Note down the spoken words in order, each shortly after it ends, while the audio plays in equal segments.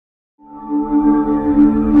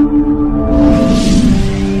No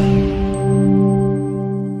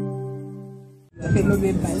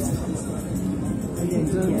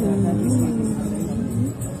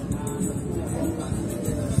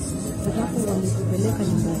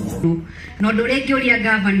ndoreke uria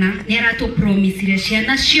governor ni arato promise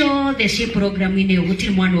ciana ciothe ci program ine yo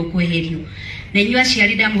gutiri mwana okweherio na inyu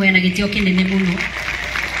aciari ndamuhoya na gitio kinene muno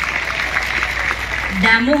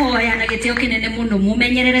ndamuhoya na gitio kinene muno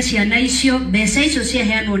mumenyerere ciana icio mbeca icio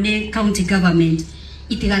ciaheanwo ni county government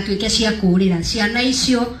itigatuike cia kurira ciana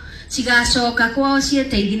icio cigacoka kwao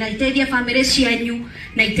cieteithia na iteithia family cianyu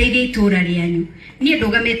na iteithia itura rianyu nie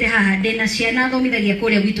ndugamite haha ndina ciana thomithagia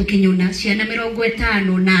kuria gwitu Kinyuna ciana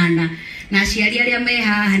 58 na aciari aria me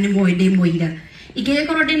haha ni mwende mwira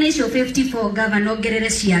ingikorwo ndina icio 54 governor ongerere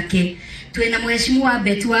ciake twina mheshimu wa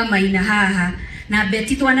Betu wa Maina haha na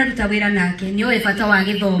Beti twanaruta wira nake ni oe bata wa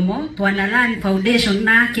githomo twana run foundation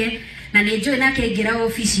nake na ni njoi nake ingira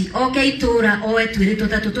ofisi oke itura oe twire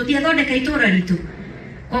tutatu tuthiathondeka itura ritu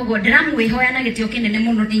koguo ndiramwihoya na gitio kinene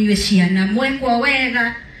muno ni inyue ciana mwekwo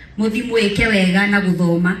wega muthi mwike wega na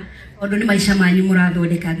guthoma ondu ni maisha manyu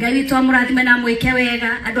murathondeka Ngai witu amurathime na mwike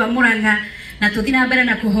wega andu amuranga na tuthina mbere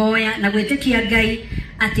na kuhoya na gwitikia Ngai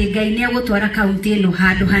ati Ngai ni agutwara kaunti ino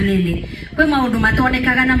handu hanene kwe maundu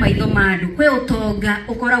matonekaga na maitho mandu kwe utonga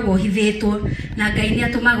ukoragwo hithitwo na Ngai ni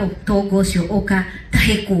atumaga utonga ucio uka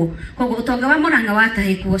tahikwo koguo utonga wa Muranga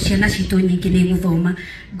watahikwo ciana citu nyingi ni guthoma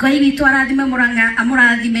Ngai witu arathime Muranga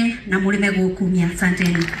amurathime na murime gukumia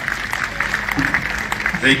asanteni.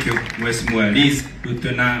 Thank you, Mheshimiwa Liz.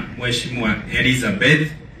 Tutuna Mheshimiwa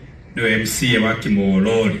Elizabeth ndio MCA wa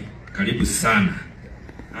Kimololi. Karibu sana.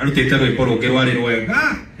 Arutete rwimbo rungi rwari rwega.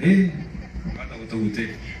 Hata gutugute.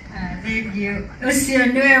 Thank you. Ucio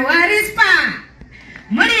niwe warispa.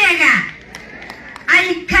 Muriega.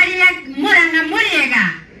 Aikaria Muranga muriega.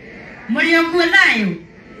 Muri okuo thayo.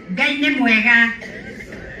 Ngai ni mwega.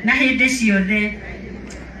 Na hindi ciothe.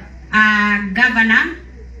 Governor,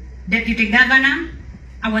 Deputy Governor,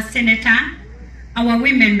 our Senator, our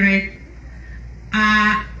Women Rep,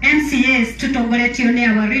 MCAs tutongoretio ni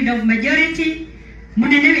our Leader of Majority,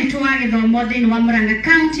 munene witu wa githomo thiini wa Muranga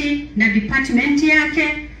County na department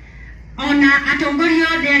yake, ona atongoria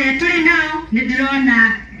othe aria turi nao ni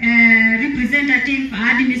ndirona representative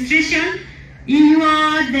administration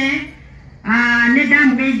inyuothe ni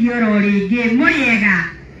ndamugeithio ro ringi muriega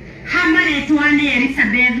hamaretwa ni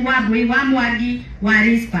Elizabeth Wambui wa Mwangi wa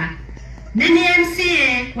Rispa nini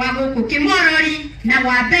MCA wa guku Kimorori na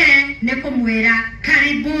wa mbere ni kumwira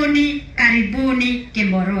karibuni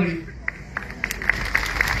Kimorori.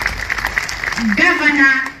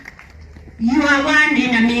 Governor, you are one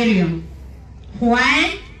in a million.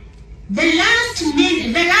 Why? The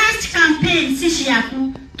last campaign sisi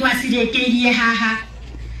yaku twasirekerie haha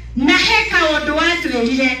na heka undu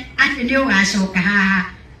watwirire ati ni ugacoka haha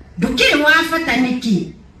ndukiri wabata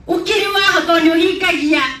niki ukiri wahotho ni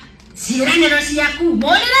uhingagia ciraniro ciaku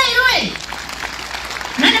morira irwe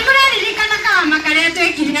na ni muraririkana kawa makare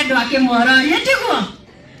twekiri andu ake Kimorori tiguo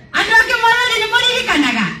andu ake Kimorori ni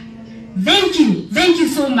muririkanaga. Thank you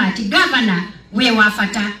so much Governor we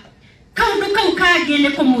wabata kaundu kau kangi ni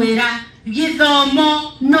kumwira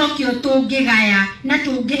githomo no kio tungigaya na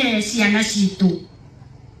tungihe ciana citu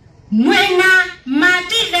mwena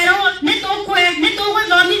matithero ni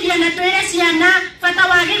tugwithomithia na twire ciana bata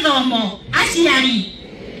wa githomo aciari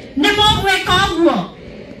ni mugweka uguo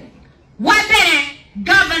wa mbere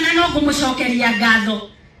Governor no kumucokeria ngatho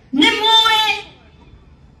ni muwe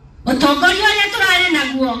utongoria uria turari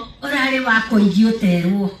naguo urari wa kuigi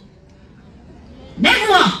uterwo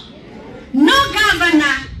niguo no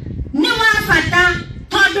Governor ni wa bata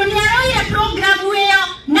tondu ni aroire program iyo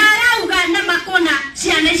na arauga na makona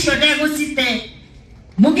ciana icio ndegucite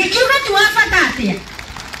mugikiuga tu wa bata atia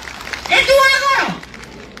etu wa goro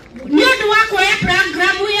ni undu wa kuoya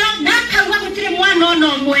program iyo na kauga gutire mwana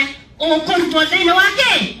ono mwe ukurutwo thiini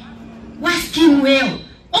wake wa scheme iyo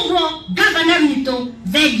uguo Governor witu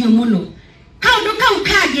thengio muno kaundu kau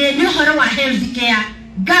kangi ni uhoro wa health care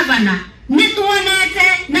Governor ni tuonete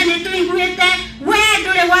na ni tuiguite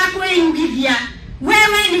wendure wa kwiyugithia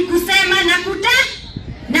wewe ni kusema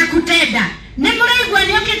na kutenda ni muraigua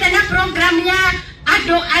ni okite na program ya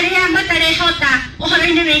andu aria matarehota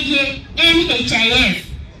uhoro-ini wigie NHIF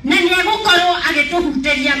na ni agukorwo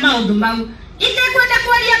agituhuteria maundu mau itekwenda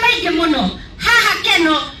kwaria maingi muno haha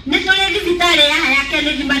Keno ni tuli thibitari ya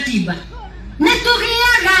Kennedy Matiba ni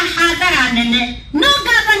tugiaga hathara nene no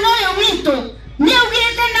Governor uyu witu ni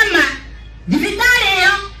ugite nama thibitari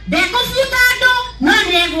iyo ndekubuta andu no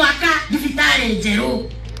ni egwaka thibitari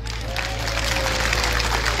njeru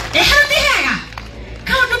ehotihega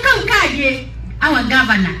kaundu kau kangi our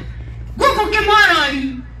governor. Guku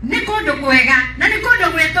Kimorori, Nikodo Kwega, na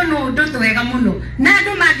Nikodo Weto no Doto Wega Muno,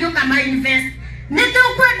 Nado Magioka ma invest. Neto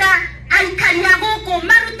Kweda, Aikanyagoko,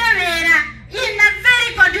 Marutavera, in a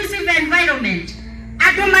very conducive environment.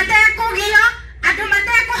 Adomateko Gio,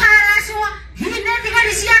 Adomateko Haraswa, he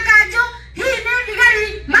never Siakajo, he never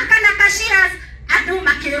Makanakashias,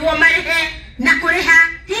 Adomakeo Marehe, Nakoreha,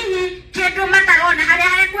 Hini, Kedo Matarona,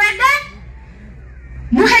 Hare Kweda.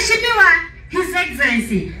 Muheshimiwa His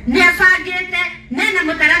Excellency, Niafagete, Nena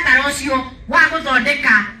Mutarata Rosio,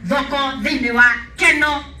 Wagozodeka, Zoko, Zinewa,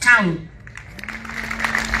 Keno, Town.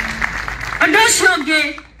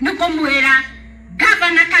 Odoshoge, Nukomuera,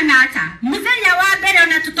 Governor Kanata, Muzenya Wabere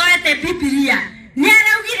na tutoete Bibilia,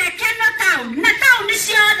 Niarugire Keno Town, na town is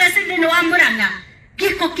your the city wa Muranga,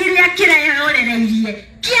 Kiko Kiria Kira Yore,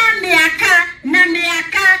 Kia Miaka,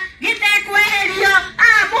 Namiaka, Gite Kweherio,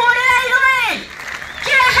 Bore,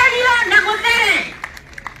 Kia Hario, Nagotere.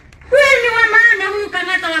 Huyu wa maana huyu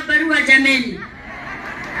Kanata wa barua jameni.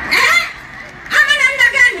 Hama namna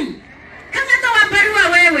gani? Kanata wa barua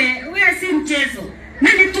wewe si mchezo.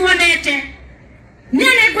 Nani tuonete?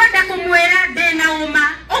 Nene gwada kumwera de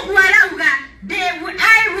naoma, ogwarauga de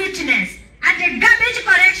eyewitness at the garbage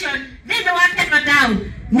collection, they don't want to go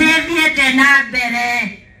down. Neviete na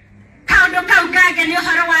bere. Kaundo kaukage ni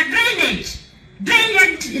ohoro wa drainage.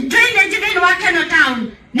 Drainage they don't want to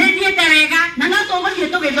town. Neviete rega, na nato ngohi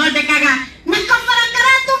to gedode kaga. Na kafara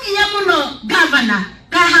karatu kiyamuno governor.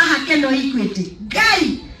 Kaha hakeno equity.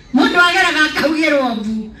 Gai, mundo agera ga kaugero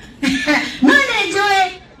obu. None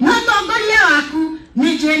joe, noto ngoria waku,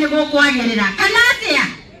 ni joe ni gokwagerera. Kanatia.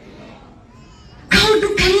 Kaudu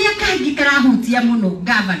kania kangi karahutia muno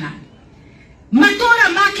governor. Matora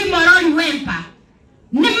maki moroni wempa.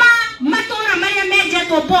 Nima matora maria meje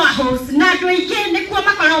to boreholes na doike ne kwa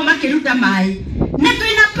makoro makiruta mai. Na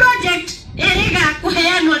tuina project eriga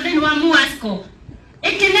kuheanwa thini wa Muasco.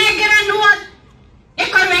 Ikinegera nuo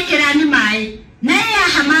ikorwekera ni mai. Na ya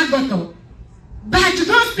hamagoto. But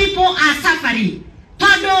those people are suffering.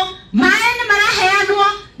 Todo maene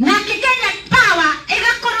maraheanwa na kikenya power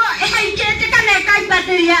igakoro ehaikete kana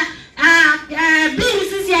kaibateria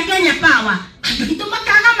bills ya Kenya power. Ito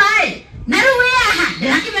makanga mai. Naruwe aha,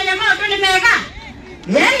 laki menya maoto ni mega.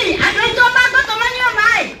 Yani, ito magoto manyo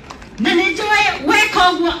mai. Na nijoe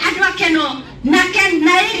wekogwo adwa keno na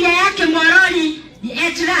area yake Moroni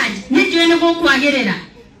etraj nijoe ni gokwagerera.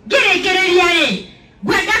 Gerekereria re.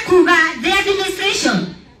 Gwenda kuga the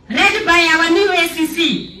administration led by our new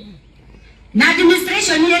SCC. Na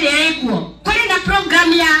administration area ekuo. Kore na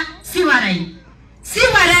program ya Siwarai.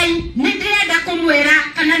 Siwarai nidreda kumwera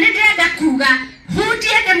kana nidreda kuga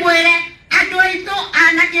hutie de mwere adoito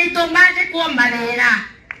anakeito mate kwa marera.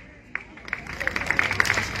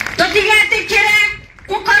 Totigate kire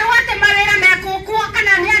kukorwate marera mekukuwa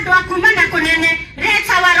kana ni ado akumana kunene. Let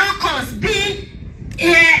our locals be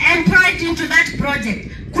employed into that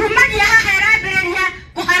project. Kumadi ya heraberia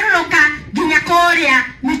kuharuroka ginyakoria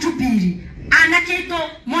mitupiri. Anakeito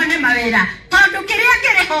mone marera. Tondo kiria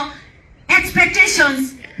kireho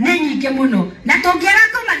expectations nenyige muno na tongera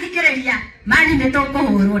ko mathikireria mani metoko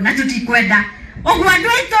horo na tutikwenda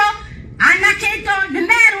ogwadwito anakeito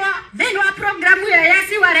nimerwa thino programu ya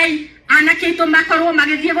Siwarai anakeito makorwo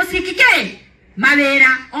magithie gusikike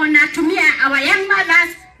mawera ona tumia our young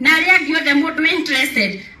mothers na ria giothe mundu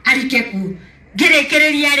interested arikeku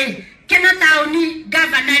gerekereria re Keno Town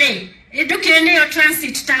governor re edukene yo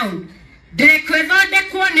transit town Derekwethode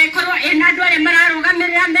kuone korwo enadware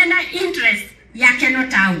mararugamirira mena interest ya Keno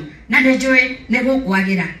Town na nejoe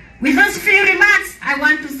negokwagira. With those few remarks, I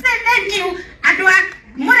want to say thank you adwa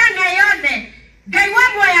muranga yothe gaiwa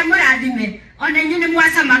moya muradime ona nyune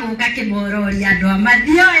mwasa maguka Kimorori adwa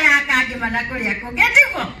mathio ya kangi manakuria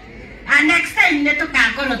kugetiko. And next time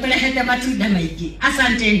netukakorwo turehete matunda maingi.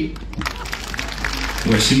 Asanteni.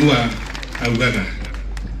 Mheshimiwa augaga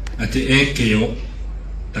ati ekeo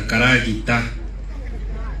takaragita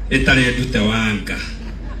etare dute wanga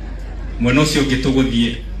mwana ucio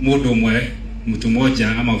ngituguthie mundu umwe mtu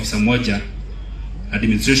mmoja ama ofisa mmoja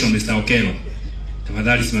administration Mr. Okero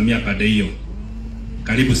tafadhali simamia pande hiyo.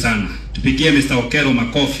 Karibu sana, tupigie Mr. Okero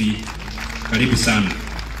makofi. Karibu sana.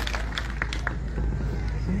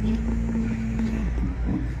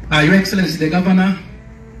 Your Excellency the Governor,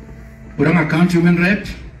 Murang'a County Women Rep,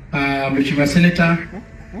 Mheshimiwa Senator,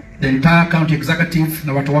 the entire county executive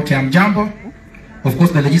na watu wote hamjambo. Of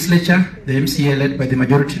course the legislature, the MCA led by the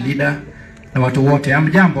majority leader na watu wote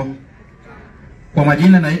hamjambo. Kwa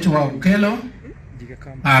majina naitwa Okelo.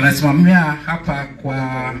 Nasimamia hapa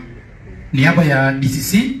kwa niaba ya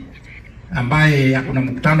DCC ambaye kuna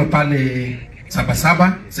mkutano pale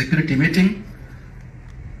Sawasawa security meeting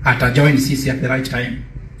atajoin sisi at the right time.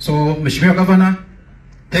 So Mheshimiwa Governor,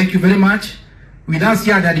 thank you very much. With us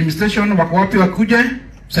here the administration wako wapi wakuje?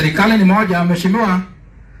 Serikali ni moja Mheshimiwa,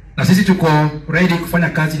 na sisi tuko ready kufanya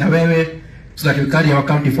kazi na wewe so that we carry our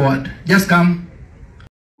county forward. Just come